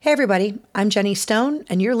Hey everybody, I'm Jenny Stone,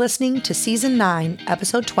 and you're listening to Season 9,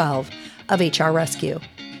 Episode 12 of HR Rescue,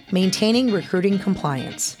 Maintaining Recruiting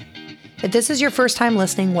Compliance. If this is your first time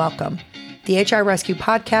listening, welcome. The HR Rescue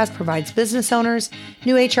podcast provides business owners,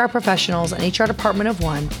 new HR professionals, and HR department of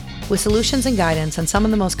one with solutions and guidance on some of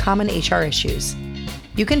the most common HR issues.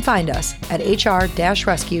 You can find us at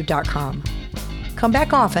hr-rescue.com. Come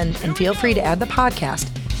back often and feel free to add the podcast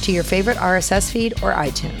to your favorite RSS feed or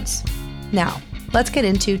iTunes. Now, let's get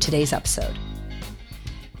into today's episode.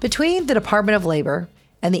 Between the Department of Labor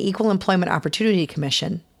and the Equal Employment Opportunity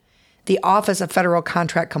Commission, the Office of Federal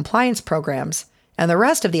Contract Compliance Programs, and the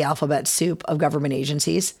rest of the alphabet soup of government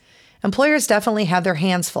agencies, employers definitely have their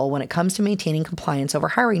hands full when it comes to maintaining compliance over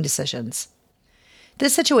hiring decisions.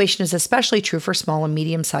 This situation is especially true for small and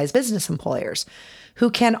medium-sized business employers, who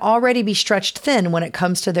can already be stretched thin when it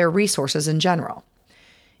comes to their resources in general.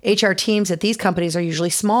 HR teams at these companies are usually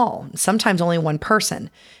small, sometimes only one person,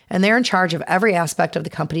 and they're in charge of every aspect of the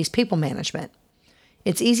company's people management.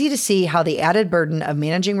 It's easy to see how the added burden of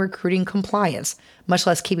managing recruiting compliance, much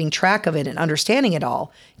less keeping track of it and understanding it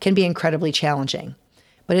all, can be incredibly challenging.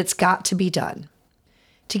 But it's got to be done.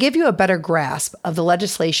 To give you a better grasp of the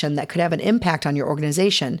legislation that could have an impact on your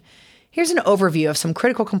organization, here's an overview of some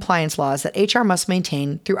critical compliance laws that HR must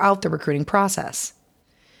maintain throughout the recruiting process.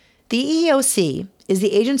 The EEOC is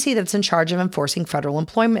the agency that's in charge of enforcing federal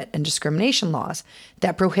employment and discrimination laws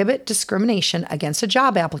that prohibit discrimination against a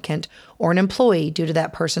job applicant or an employee due to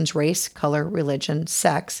that person's race, color, religion,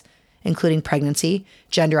 sex, including pregnancy,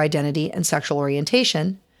 gender identity, and sexual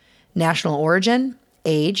orientation, national origin,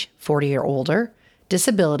 age, 40 or older,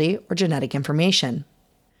 disability, or genetic information.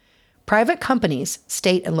 Private companies,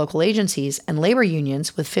 state and local agencies, and labor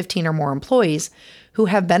unions with 15 or more employees who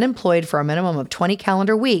have been employed for a minimum of 20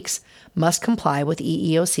 calendar weeks must comply with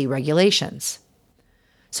EEOC regulations.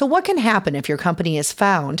 So what can happen if your company is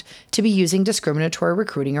found to be using discriminatory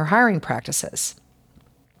recruiting or hiring practices?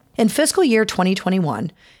 In fiscal year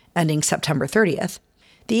 2021, ending September 30th,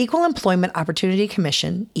 the Equal Employment Opportunity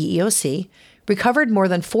Commission, EEOC, recovered more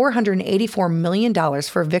than $484 million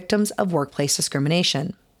for victims of workplace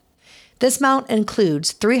discrimination. This amount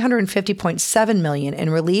includes $350.7 million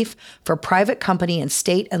in relief for private company and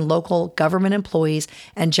state and local government employees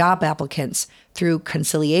and job applicants through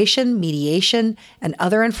conciliation, mediation, and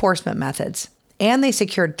other enforcement methods, and they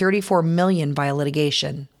secured $34 million via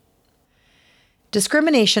litigation.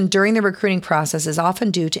 Discrimination during the recruiting process is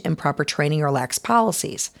often due to improper training or lax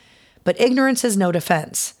policies, but ignorance is no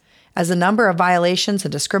defense. As the number of violations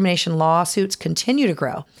and discrimination lawsuits continue to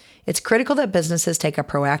grow, it's critical that businesses take a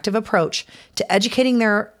proactive approach to educating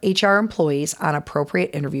their HR employees on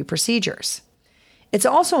appropriate interview procedures. It's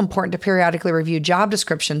also important to periodically review job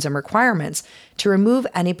descriptions and requirements to remove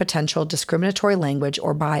any potential discriminatory language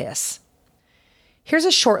or bias. Here's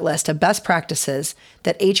a short list of best practices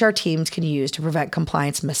that HR teams can use to prevent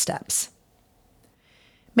compliance missteps.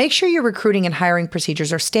 Make sure your recruiting and hiring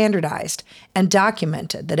procedures are standardized and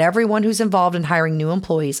documented, that everyone who's involved in hiring new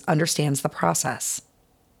employees understands the process.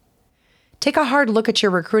 Take a hard look at your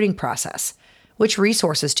recruiting process. Which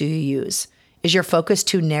resources do you use? Is your focus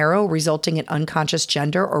too narrow, resulting in unconscious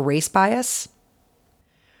gender or race bias?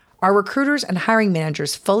 Are recruiters and hiring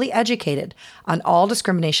managers fully educated on all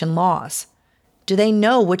discrimination laws? Do they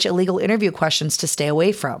know which illegal interview questions to stay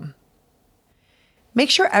away from? Make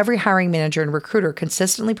sure every hiring manager and recruiter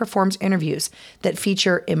consistently performs interviews that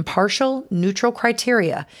feature impartial, neutral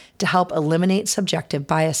criteria to help eliminate subjective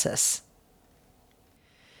biases.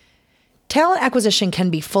 Talent acquisition can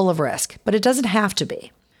be full of risk, but it doesn't have to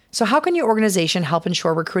be. So how can your organization help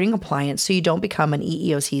ensure recruiting compliance so you don't become an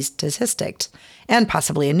EEOC statistic and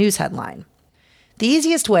possibly a news headline? The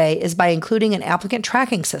easiest way is by including an applicant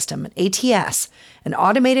tracking system, an ATS, and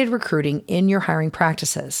automated recruiting in your hiring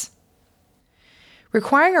practices.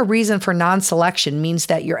 Requiring a reason for non-selection means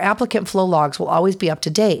that your applicant flow logs will always be up to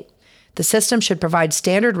date. The system should provide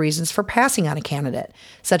standard reasons for passing on a candidate,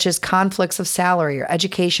 such as conflicts of salary or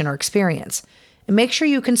education or experience, and make sure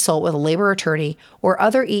you consult with a labor attorney or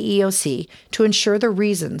other EEOC to ensure the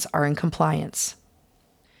reasons are in compliance.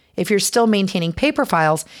 If you're still maintaining paper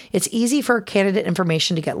files, it's easy for candidate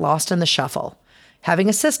information to get lost in the shuffle. Having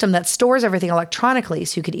a system that stores everything electronically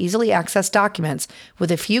so you can easily access documents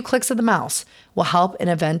with a few clicks of the mouse will help in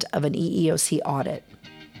event of an EEOC audit.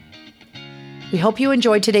 We hope you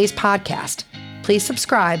enjoyed today's podcast. Please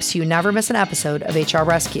subscribe so you never miss an episode of HR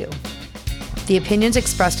Rescue. The opinions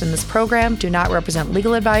expressed in this program do not represent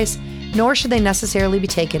legal advice, nor should they necessarily be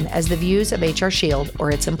taken as the views of HR Shield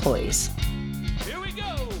or its employees.